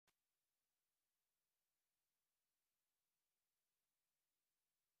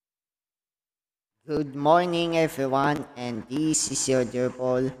Good morning, everyone, and this is your dear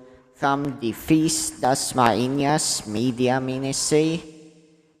Paul from the Feast das Marinas Media Ministry,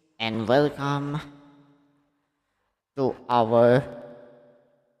 and welcome to our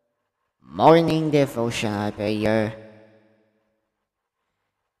morning devotional prayer.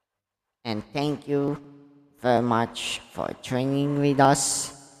 And thank you very much for joining with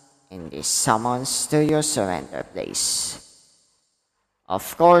us in this summons to your surrender place.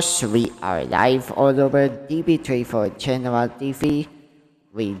 Of course, we are live all over DP24 General TV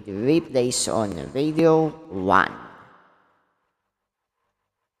with replays on Radio 1.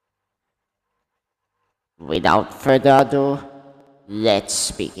 Without further ado,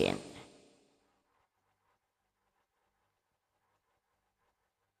 let's begin.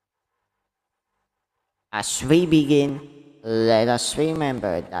 As we begin, let us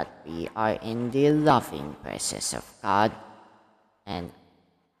remember that we are in the loving presence of God, and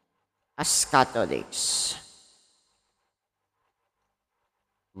as Catholics,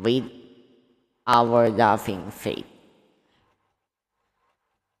 with our loving faith,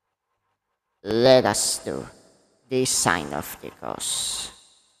 let us do the sign of the cross.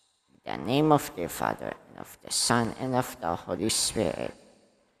 In the name of the Father, and of the Son, and of the Holy Spirit.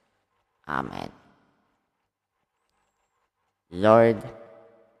 Amen. Lord,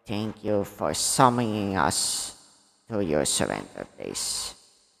 thank you for summoning us to your surrender place.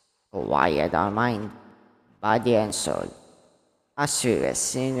 Quiet our mind, body, and soul as we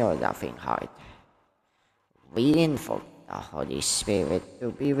rest in your loving heart. We invoke the Holy Spirit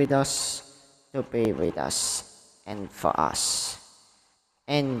to be with us, to pray with us, and for us.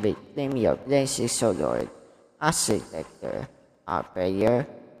 And we claim your blessings, O Lord, as we declare our prayer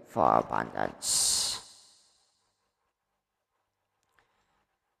for abundance.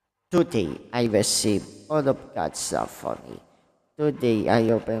 Today I receive all of God's love for me. Today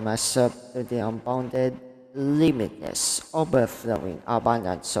I open myself to the unbounded, limitless, overflowing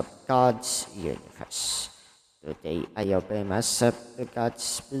abundance of God's universe. Today I open myself to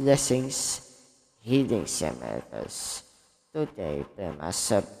God's blessings, healings, and miracles. Today I open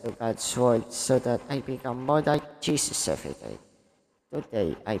myself to God's word so that I become more like Jesus every day.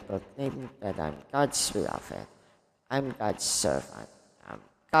 Today I proclaim that I'm God's beloved, I'm God's servant, I'm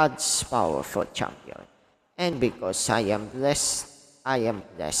God's powerful champion. And because I am blessed, I am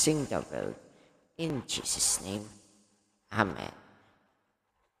blessing the world. In Jesus' name, Amen.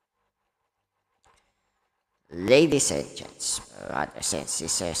 Ladies and gents, brothers and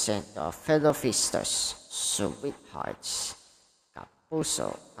sisters, and our fellow feasters, sweethearts,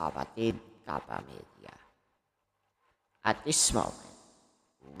 kapuso, kapatid, kapamilya. At this moment,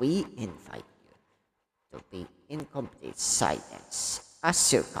 we invite you to be in complete silence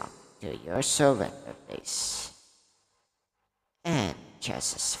as you come to your surrender place. And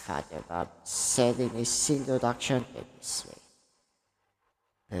just as Father Bob said in his introduction to this way,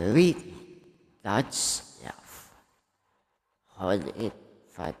 breathe God's love. Hold it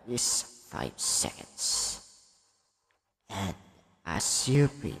for these 5 seconds. And as you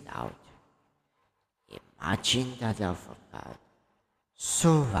breathe out, imagine the love of God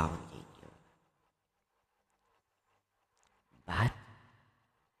surrounding you. But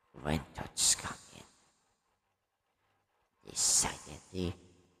when thoughts come in, decidedly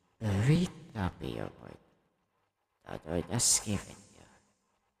breathe the prayer word the Lord has given you.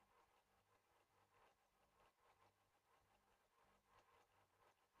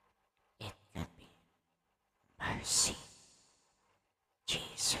 It can be mercy,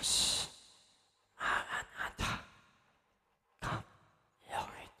 Jesus, Maranatha, come, Lord.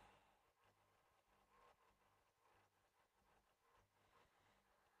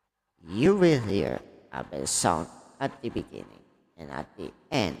 You will hear a bell sound at the beginning and at the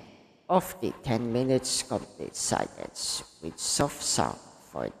end of the 10 minutes complete silence with soft sound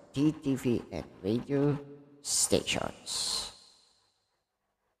for DTV and radio stations.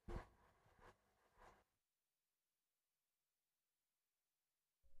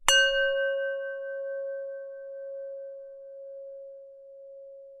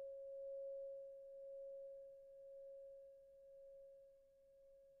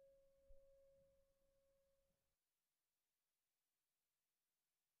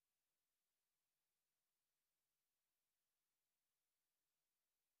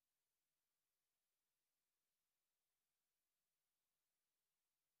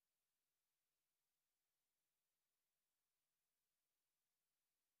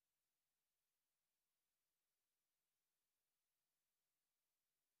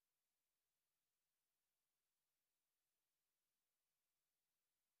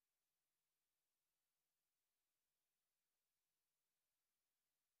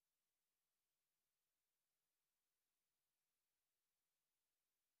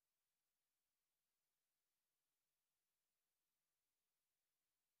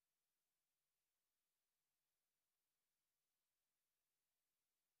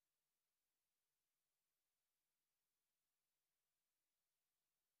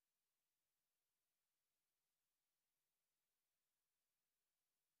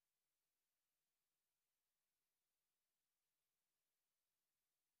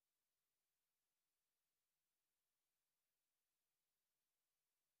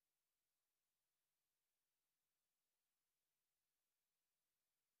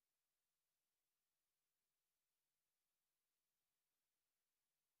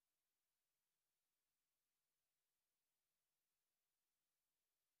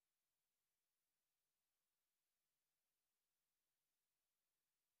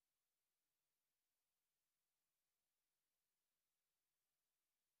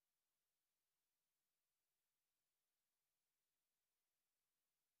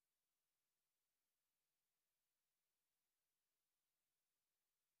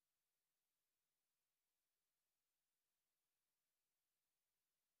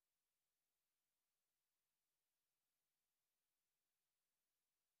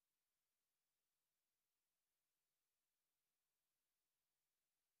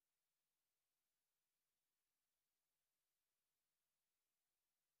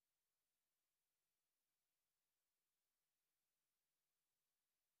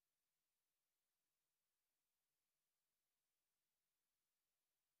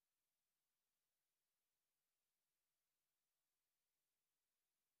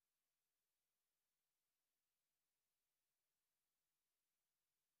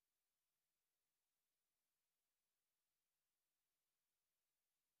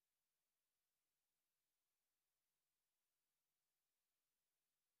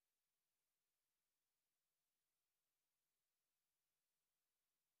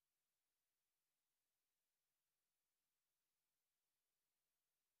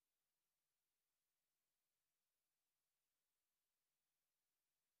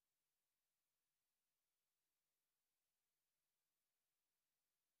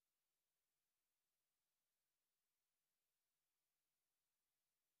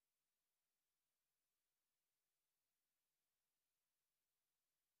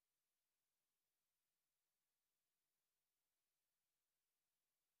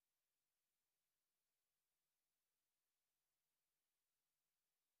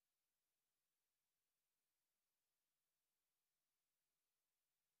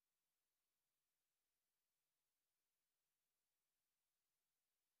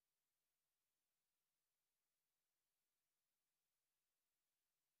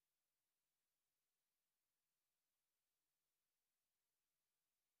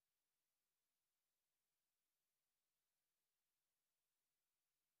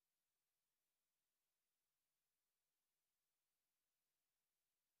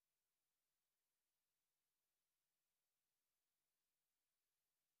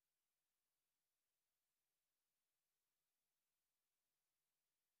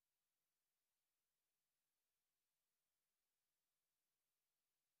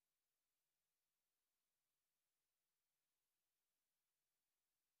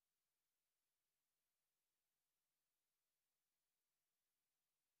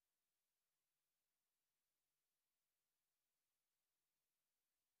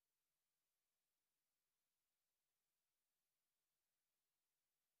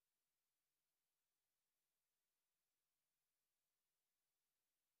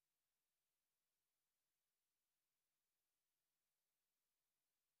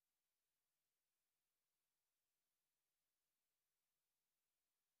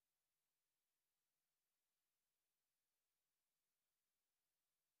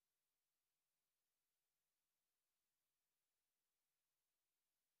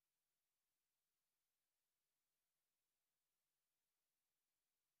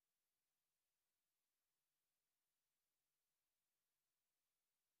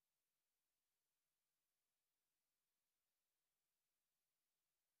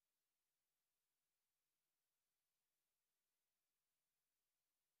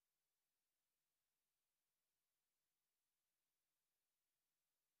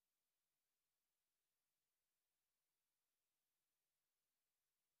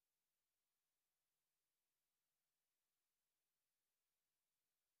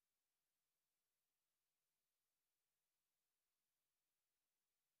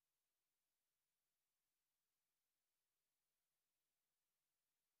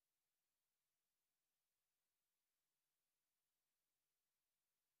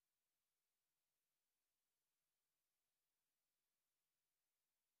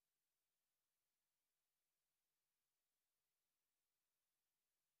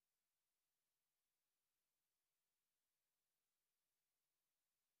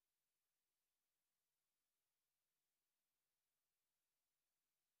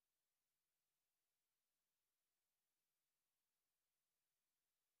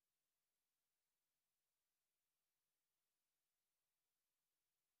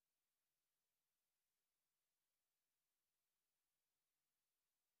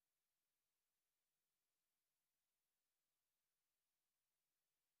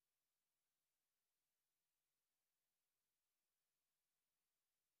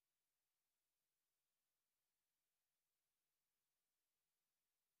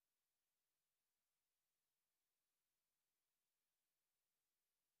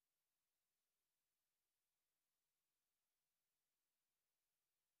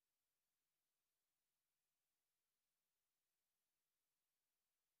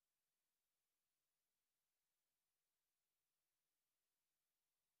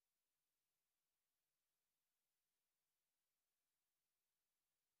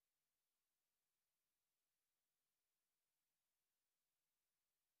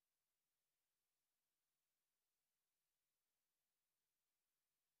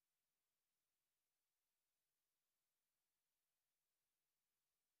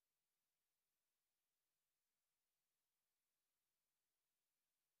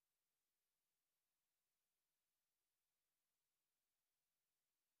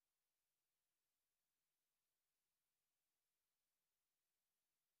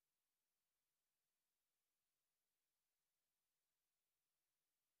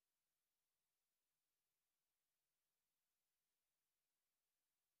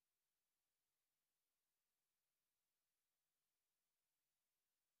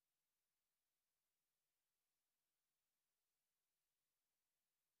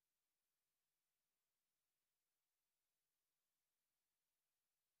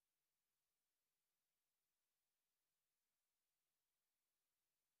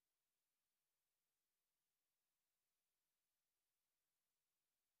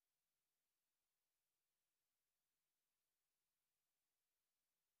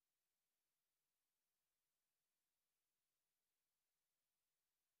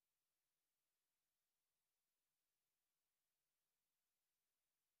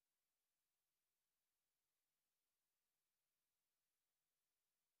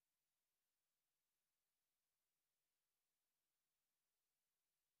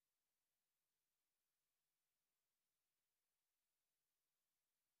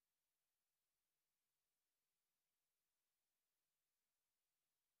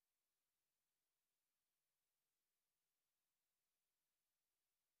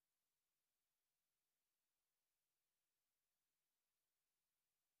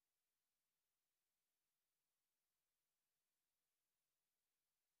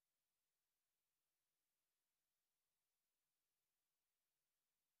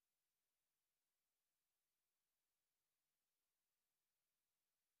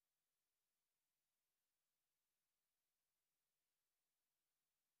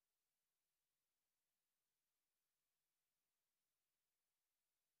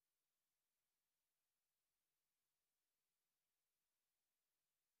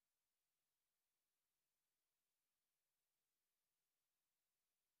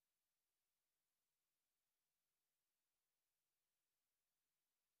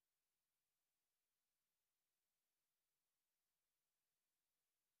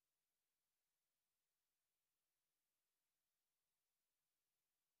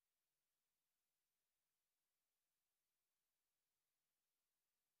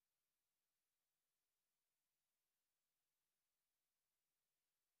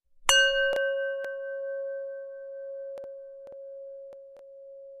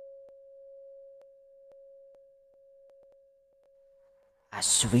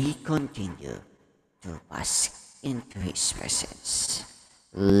 As we continue to bask into His presence,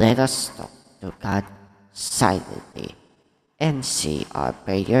 let us talk to God silently and say our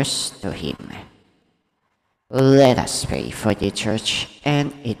prayers to Him. Let us pray for the church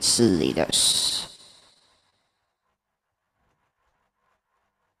and its leaders.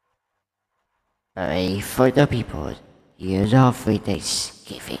 Pray for the people you love with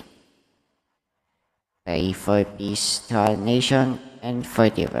thanksgiving. Pray for peace to our nation and for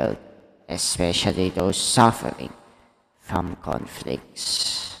the world, especially those suffering from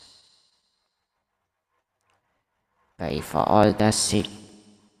conflicts. Pray for all the sick,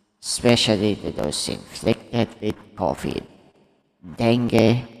 especially those inflicted with COVID,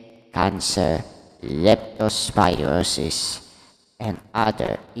 dengue, cancer, leptospirosis, and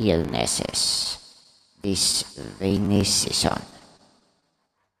other illnesses this rainy season.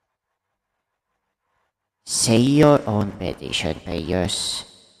 Say your own petition prayers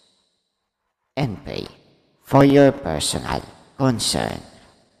and pray for your personal concern.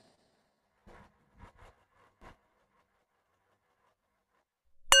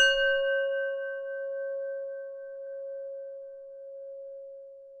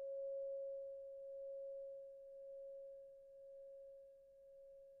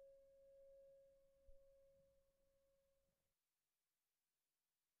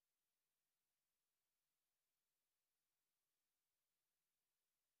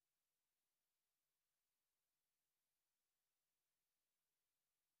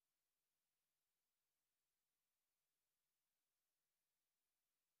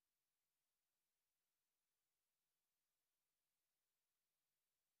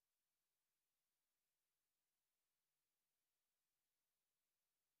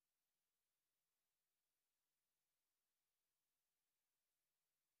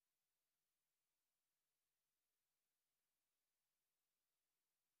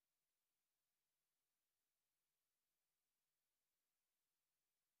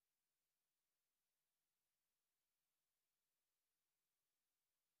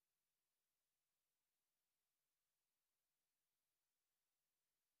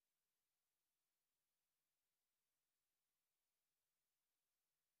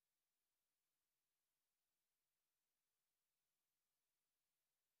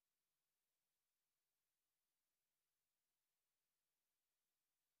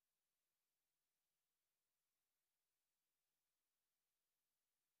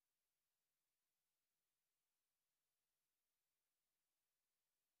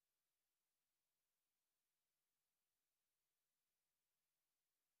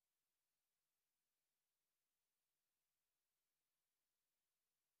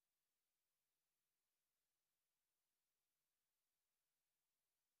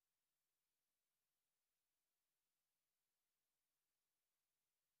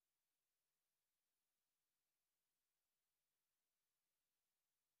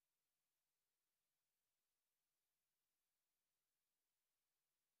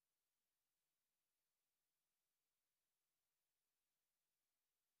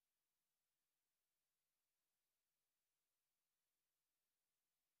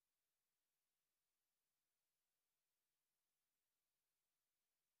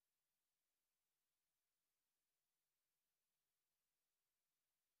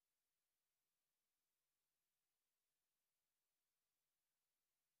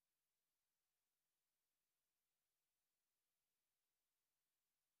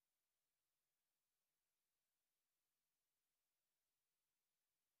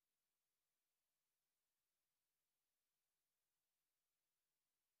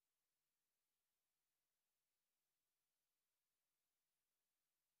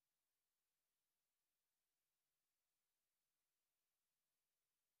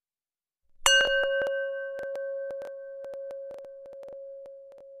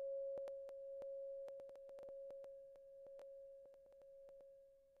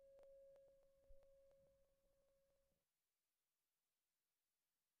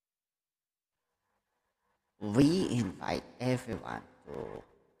 We invite everyone to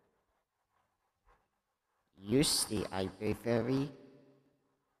use the library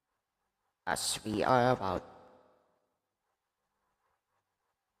as we are about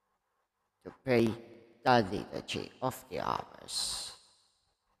to pray the liturgy of the hours.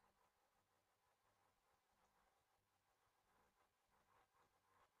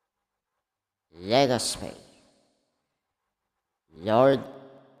 Let us pray. Lord,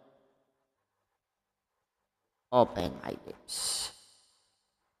 open my lips,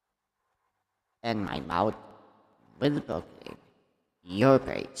 and my mouth will proclaim your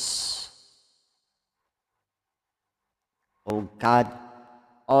praise. O God,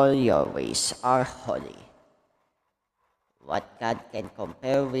 all your ways are holy. What God can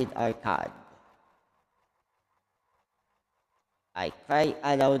compare with our God? I cry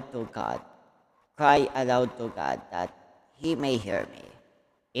aloud to God that He may hear me.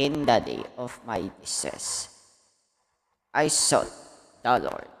 In the day of my distress, I sought the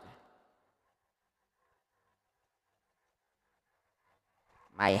Lord.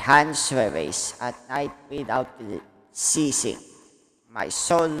 My hands were raised at night without ceasing. My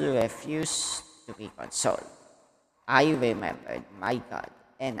soul refused to be consoled. I remembered my God,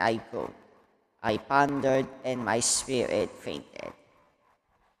 and I groaned. I pondered, and my spirit fainted.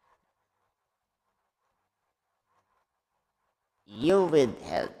 You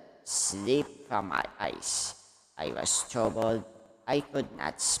withheld sleep from my eyes. I was troubled. I could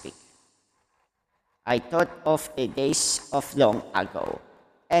not speak. I thought of the days of long ago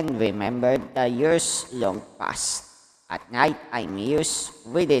and remembered the years long past. At night I mused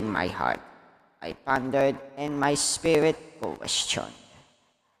within my heart. I pondered, and my spirit questioned.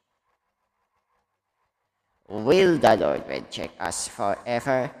 Will the Lord reject us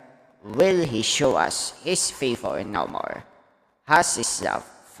forever? Will He show us His favor no more? Has His love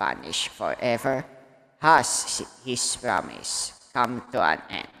vanished forever? Has His promise come to an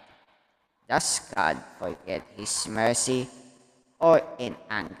end? Does God forget His mercy, or in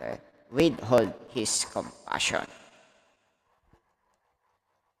anger withhold His compassion?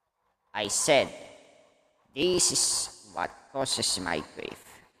 I said, this is what causes my grief,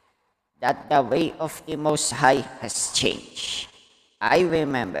 that the way of the Most High has changed. I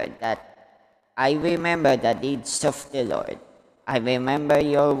remember the deeds of the Lord. I remember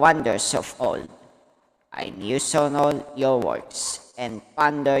your wonders of old. I muse on all your works and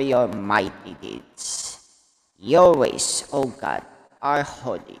ponder your mighty deeds. Your ways, O God, are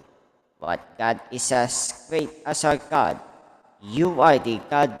holy. What God is as great as our God? You are the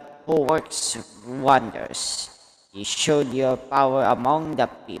God who works wonders. You showed your power among the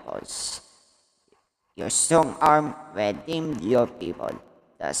peoples. Your strong arm redeemed your people,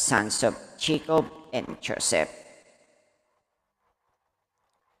 the sons of Jacob and Joseph.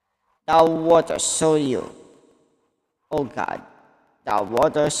 The waters saw you, O God. The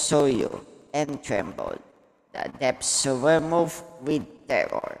waters saw you and trembled. The depths were moved with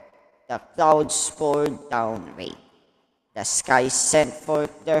terror. The clouds poured down rain. The skies sent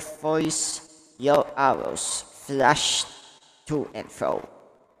forth their voice. Your arrows flashed to and fro.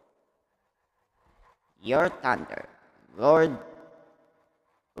 Your thunder rolled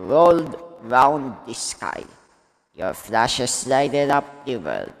round the sky. Your flashes lighted up the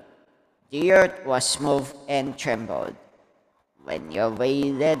world. The earth was moved and trembled when your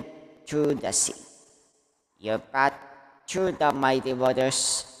way led through the sea. Your path through the mighty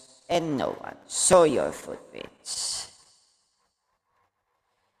waters, and no one saw your footprints.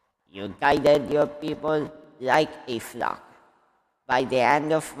 You guided your people like a flock by the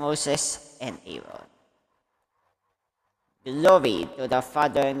hand of Moses and Aaron. Glory to the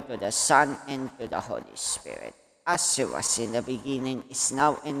Father, and to the Son, and to the Holy Spirit, as it was in the beginning, is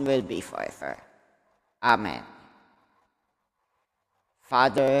now, and will be forever. Amen.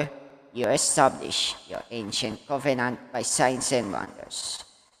 Father, you establish your ancient covenant by signs and wonders,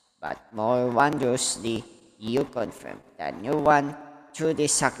 but more wondrously, you confirm the new one through the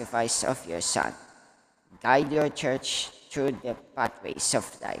sacrifice of your Son. Guide your church through the pathways of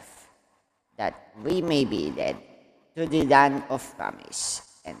life, that we may be led to the land of promise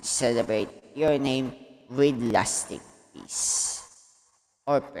and celebrate your name with lasting peace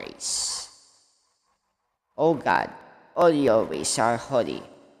or praise. O God, all your ways are holy.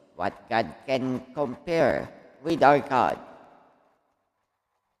 What God can compare with our God?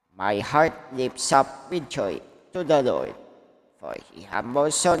 My heart leaps up with joy to the Lord, for He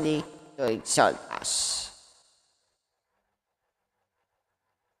humbles only to exalt us.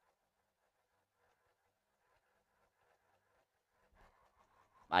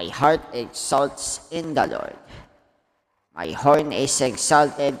 My heart exalts in the Lord. My horn is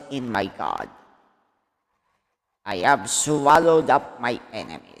exalted in my God. I have swallowed up my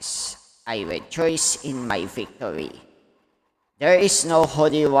enemies. I rejoice in my victory. There is no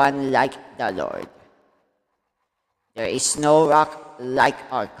Holy One like the Lord. There is no rock like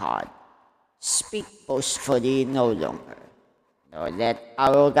our God. Speak boastfully no longer, nor let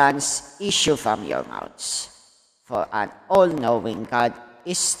arrogance issue from your mouths. For an all-knowing God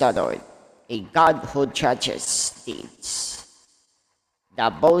is the Lord, a God who judges deeds.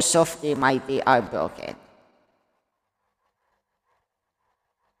 The bows of the mighty are broken,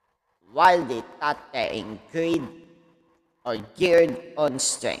 while the tottering greed or geared on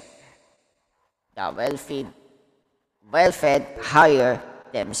strength. The well-fed hire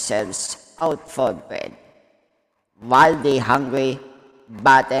put themselves out for bread, while the hungry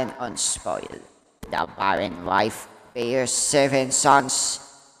batten on spoil. The barren wife bears 7 sons,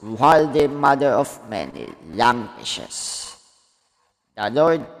 while the mother of many languishes. The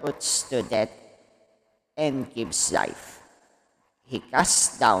Lord puts to death and gives life. He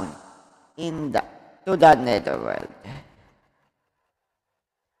casts down to the netherworld.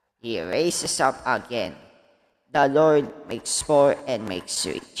 He raises up again. The Lord makes poor and makes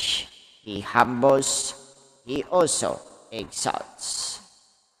rich. He humbles, he also exalts.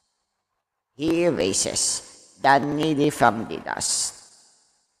 He raises the needy from the dust.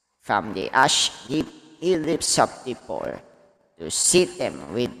 From the ash heap he lifts up the poor, to seat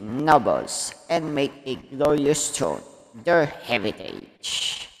them with nobles and make a glorious throne their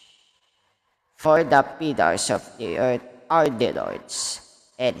heritage. For the pillars of the earth are the Lord's,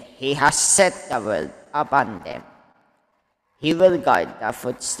 and he has set the world upon them. He will guard the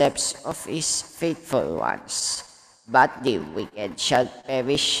footsteps of his faithful ones, but the wicked shall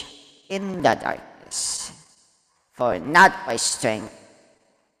perish in the darkness. For not by strength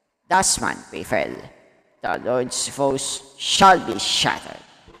does man prevail. The Lord's foes shall be shattered.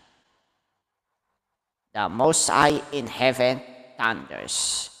 The Most High in heaven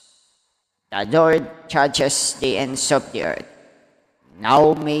thunders. The Lord judges the ends of the earth.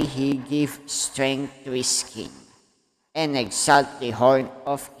 Now may he give strength to his king, and exalt the horn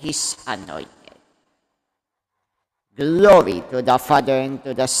of his anointed. Glory to the Father, and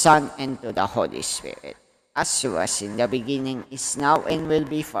to the Son, and to the Holy Spirit, as was in the beginning, is now, and will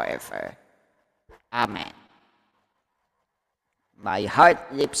be forever. Amen. My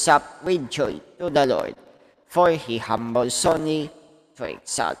heart lifts up with joy to the Lord, for he humbles only to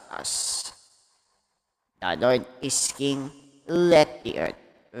exalt us. The Lord is King, let the earth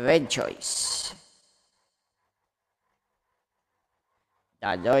rejoice.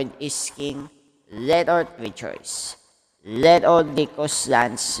 The Lord is King, let earth rejoice. Let all the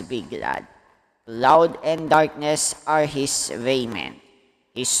coastlands be glad. Cloud and darkness are his raiment,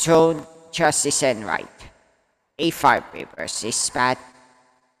 his throne justice and right. A fire prepares his path,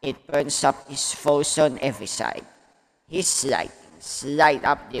 it burns up his foes on every side. His lightnings light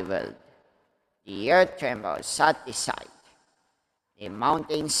up the world. The earth trembles at the sight. The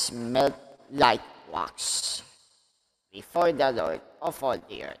mountains melt like wax before the Lord of all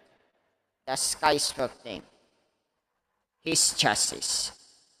the earth. The skies proclaim his justice.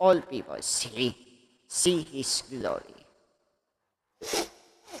 All people see his glory.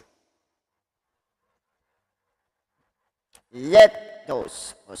 Let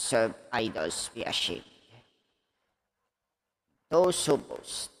those who serve idols be ashamed. Those who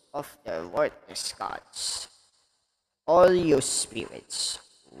boast of their worthless gods. All you spirits,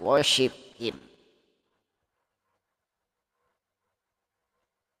 worship him.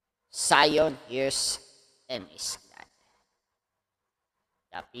 Zion hears and is glad.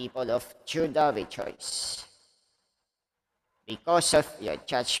 The people of Judah rejoice because of your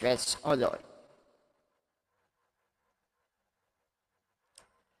judgments, O Lord.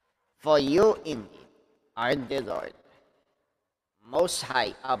 For you indeed are the Lord, most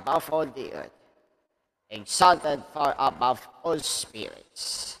high above all the earth, exalted far above all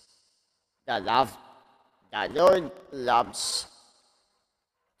spirits. The Lord loves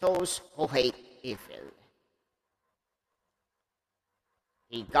those who hate evil.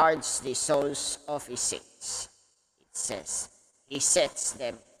 He guards the souls of his saints. It says, he sets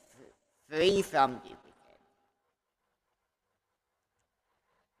them free from the wicked.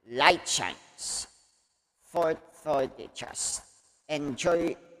 Light shines forth for the just, and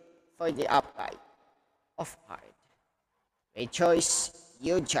joy for the upright of heart. Rejoice,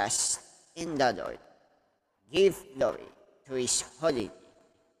 you just, in the Lord. Give glory to his holy name.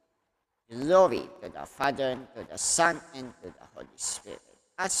 Glory to the Father, and to the Son, and to the Holy Spirit,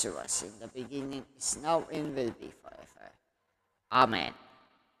 as was in the beginning, is now, and will be forever. Amen.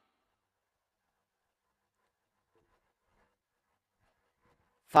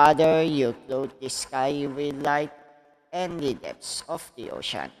 Father, you clothe the sky with light, and the depths of the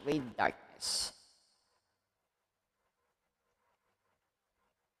ocean with darkness.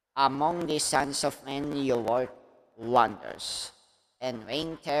 Among the sons of men you work wonders, and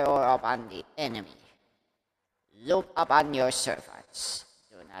rain terror upon the enemy. Look upon your servants.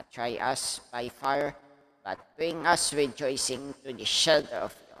 Do not try us by fire, but bring us rejoicing to the shelter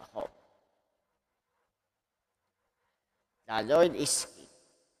of your home. The Lord is King.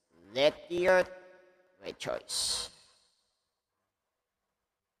 Let the earth rejoice.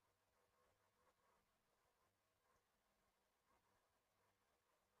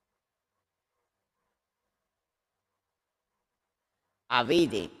 A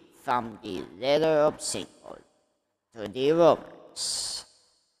reading from the letter of St. Paul to the Romans.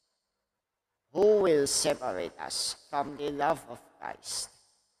 Who will separate us from the love of Christ?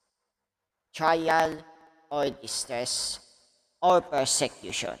 Trial or distress or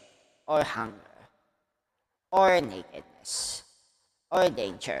persecution or hunger or nakedness or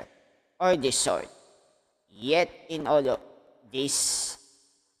danger or the sword. Yet in all of this,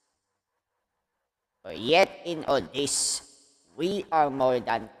 yet in all this, we are more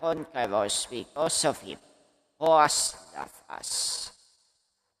than conquerors because of Him who has loved us.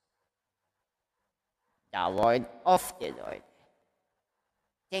 The word of the Lord.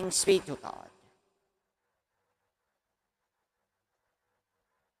 Thanks be to God.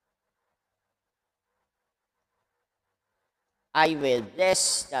 I will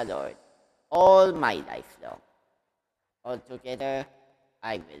bless the Lord all my life long. Altogether,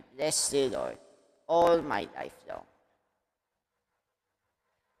 I will bless the Lord all my life long.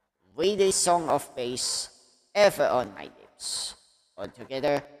 With a song of praise ever on my lips,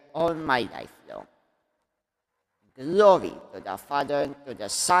 altogether all my life long. Glory to the Father, and to the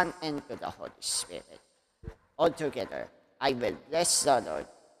Son, and to the Holy Spirit. Altogether, I will bless the Lord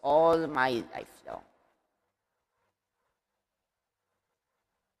all my life long.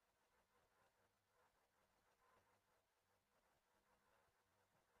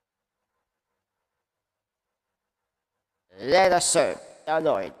 Let us serve the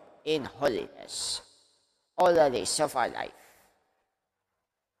Lord in holiness all the days of our life.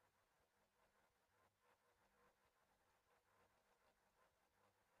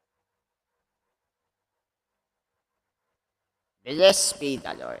 Blessed be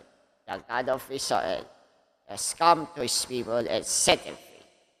the Lord, the God of Israel, has come to his people and set them free.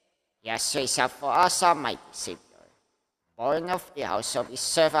 He has raised up for us a mighty Savior, born of the house of his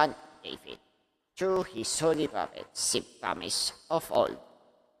servant David. Through his holy prophets, he promised of old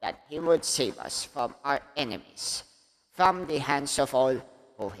that he would save us from our enemies, from the hands of all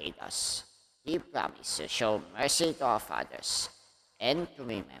who hate us. He promised to show mercy to our fathers and to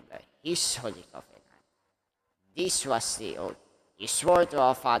remember his holy covenant. This was the oath he swore to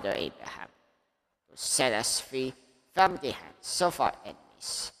our father Abraham, to set us free from the hands of our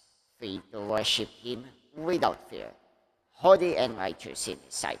enemies, free to worship him without fear, holy and righteous in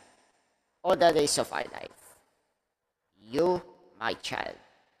his sight, all the days of our life. You, my child,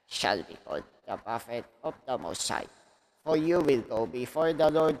 shall be called the prophet of the Most High, for you will go before the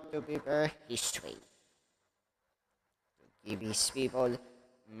Lord to prepare his way, to give his people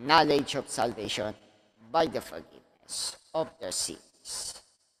knowledge of salvation by the forgiveness of their sins.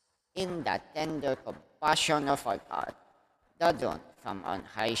 In the tender compassion of our God, the dawn from on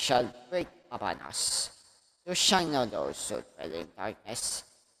high shall break upon us, to shine on those who dwell in darkness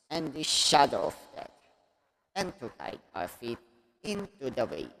and the shadow of death, and to guide our feet into the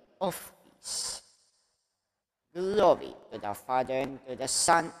way of peace. Glory to the Father, and to the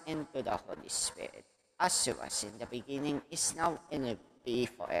Son, and to the Holy Spirit, as it was in the beginning, is now, and will be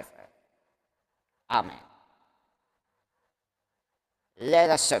forever. Amen. Let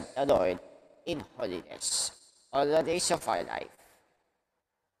us serve the Lord in holiness all the days of our life.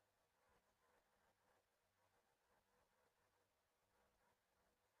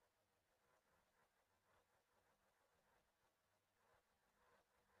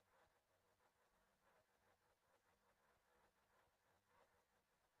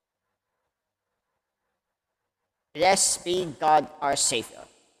 Blessed be God our Savior,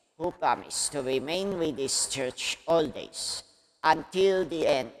 who promised to remain with his church all days, until the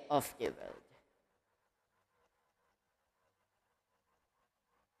end of the world.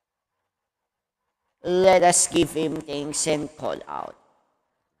 Let us give him thanks and call out.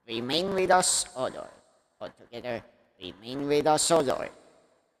 Remain with us, O Lord. Altogether, remain with us, O Lord.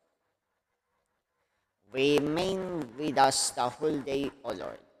 Remain with us the whole day, O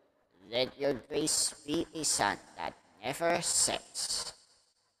Lord. Let your grace be a sun that never sets.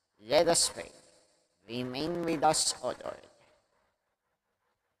 Let us pray. Remain with us, O Lord.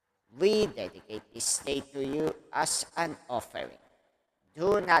 We dedicate this day to you as an offering.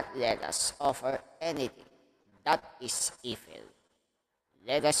 Do not let us offer anything that is evil.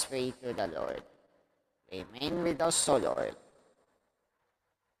 Let us pray to the Lord. Remain with us, O Lord.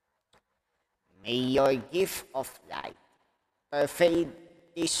 May your gift of light pervade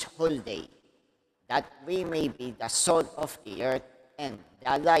this whole day, that we may be the salt of the earth and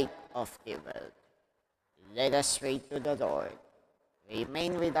the light of the world. Let us pray to the Lord.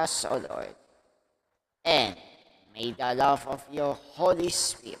 Remain with us, O Lord. And may the love of your Holy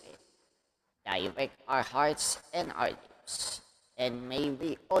Spirit direct our hearts and our lips, and may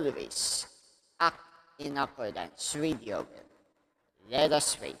we always act in accordance with your will. Let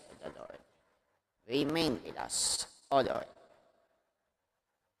us pray to the Lord. Remain with us, O Lord.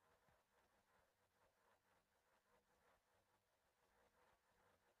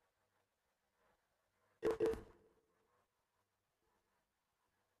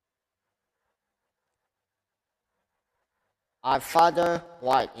 Our Father, who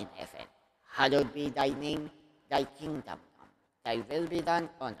art in heaven, hallowed be thy name, thy kingdom come, thy will be done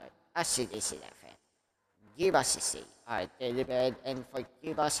on earth as it is in heaven. Give us this day our daily bread, and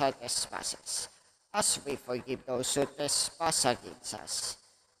forgive us our trespasses, as we forgive those who trespass against us.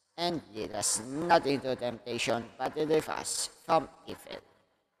 And lead us not into temptation, but deliver us from evil.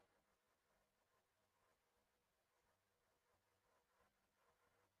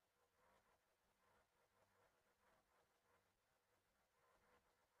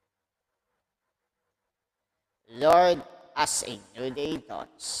 Lord, as a new day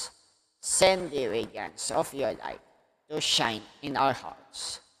dawns, send the radiance of your light to shine in our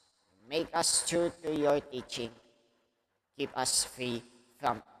hearts. Make us true to your teaching. Keep us free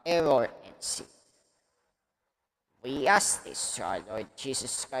from error and sin. We ask this through our Lord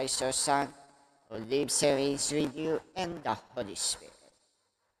Jesus Christ, your Son, who lives and reigns with you and the Holy Spirit,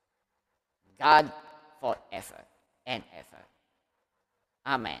 God, forever and ever.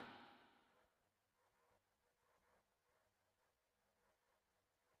 Amen.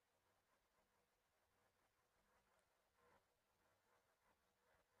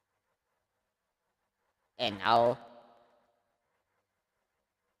 And now,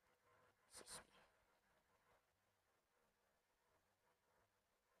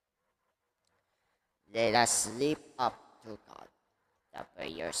 let us lift up to God the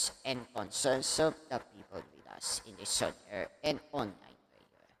prayers and concerns of the people with us in this on air and online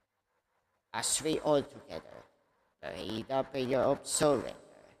prayer. As we all together pray the prayer of surrender.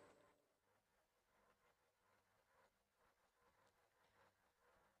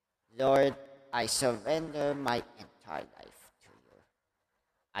 Lord, I surrender my entire life to you.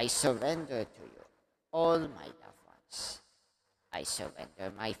 I surrender to you all my loved ones. I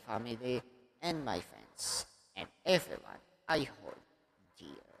surrender my family and my friends and everyone I hold dear.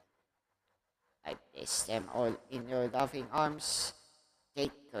 I place them all in your loving arms.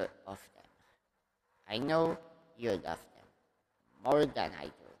 Take care of them. I know you love them more than I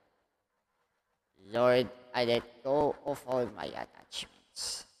do. Lord, I let go of all my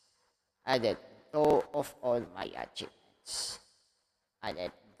attachments. I let go of all my achievements. I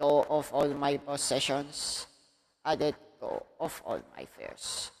let go of all my possessions. I let go of all my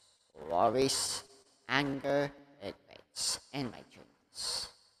fears, worries, anger, regrets, and my dreams.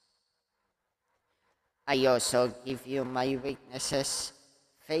 I also give you my weaknesses,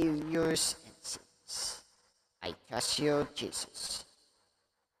 failures, and sins. I trust you, Jesus.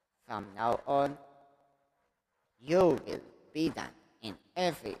 From now on, you will be done in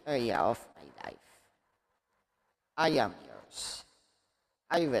every area of my life. I am yours.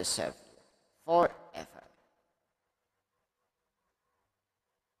 I will serve you forever.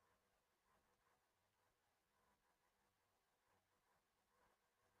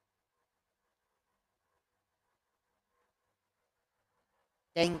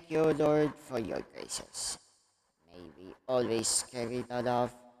 Thank you, Lord, for your graces. May we always carry the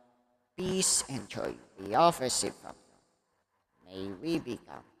love, peace, and joy we offer receive from you. May we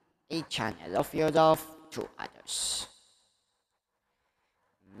become a channel of your love to others.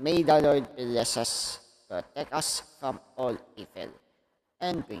 May the Lord bless us, protect us from all evil,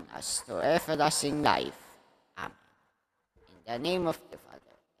 and bring us to everlasting life. Amen. In the name of the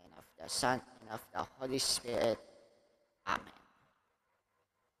Father, and of the Son, and of the Holy Spirit. Amen.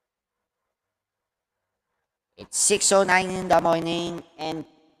 It's 6:09 in the morning, and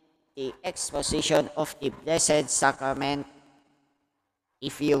the exposition of the Blessed Sacrament.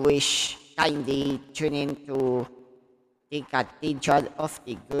 If you wish, kindly tune in to the Cathedral of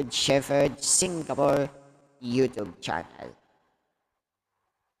the Good Shepherd Singapore YouTube channel.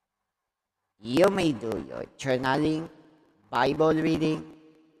 You may do your journaling, Bible reading,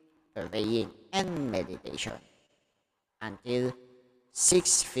 praying, and meditation until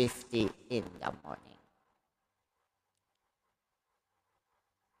 6:50 in the morning.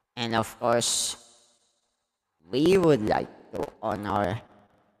 And of course, we would like to honor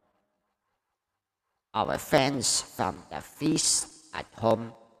our friends from the Feast at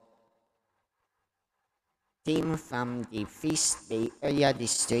Home team from the Feast Bay Area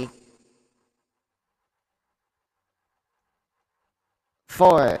District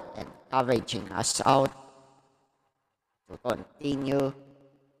for encouraging us out to continue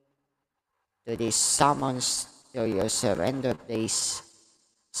to this summons to your surrender place,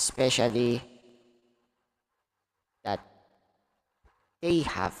 especially that they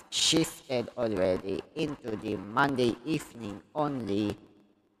have shifted already into the Monday evening only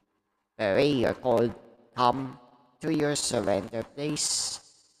prayer called Come to Your Surrender Place,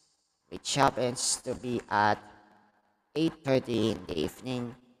 which happens to be at 8:30 in the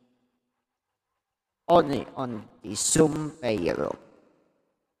evening, only on the Zoom prayer room.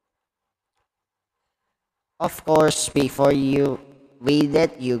 Of course, before we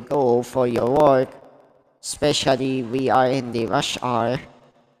let you go for your work, especially we are in the rush hour,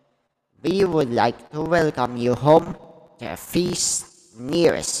 we would like to welcome you home to a feast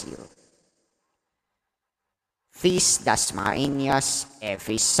nearest you. Feast Das Marinas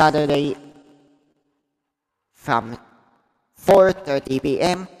every Saturday from 4:30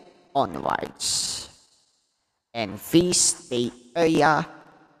 p.m. onwards. And Feast Day Area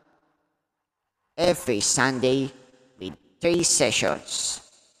every Sunday with 3 sessions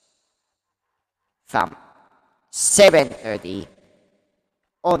from 7:30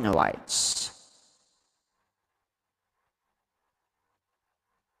 onwards.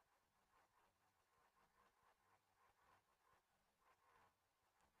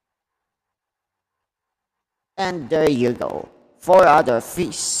 And there you go. 4 other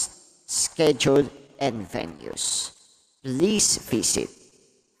feasts scheduled and venues. Please visit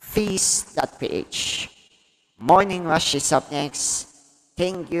feast.ph. Morning Rush is up next.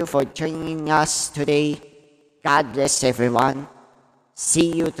 Thank you for joining us today. God bless everyone.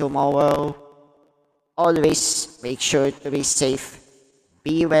 See you tomorrow. Always make sure to be safe.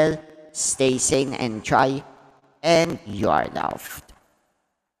 Be well, stay sane and try. And you are loved.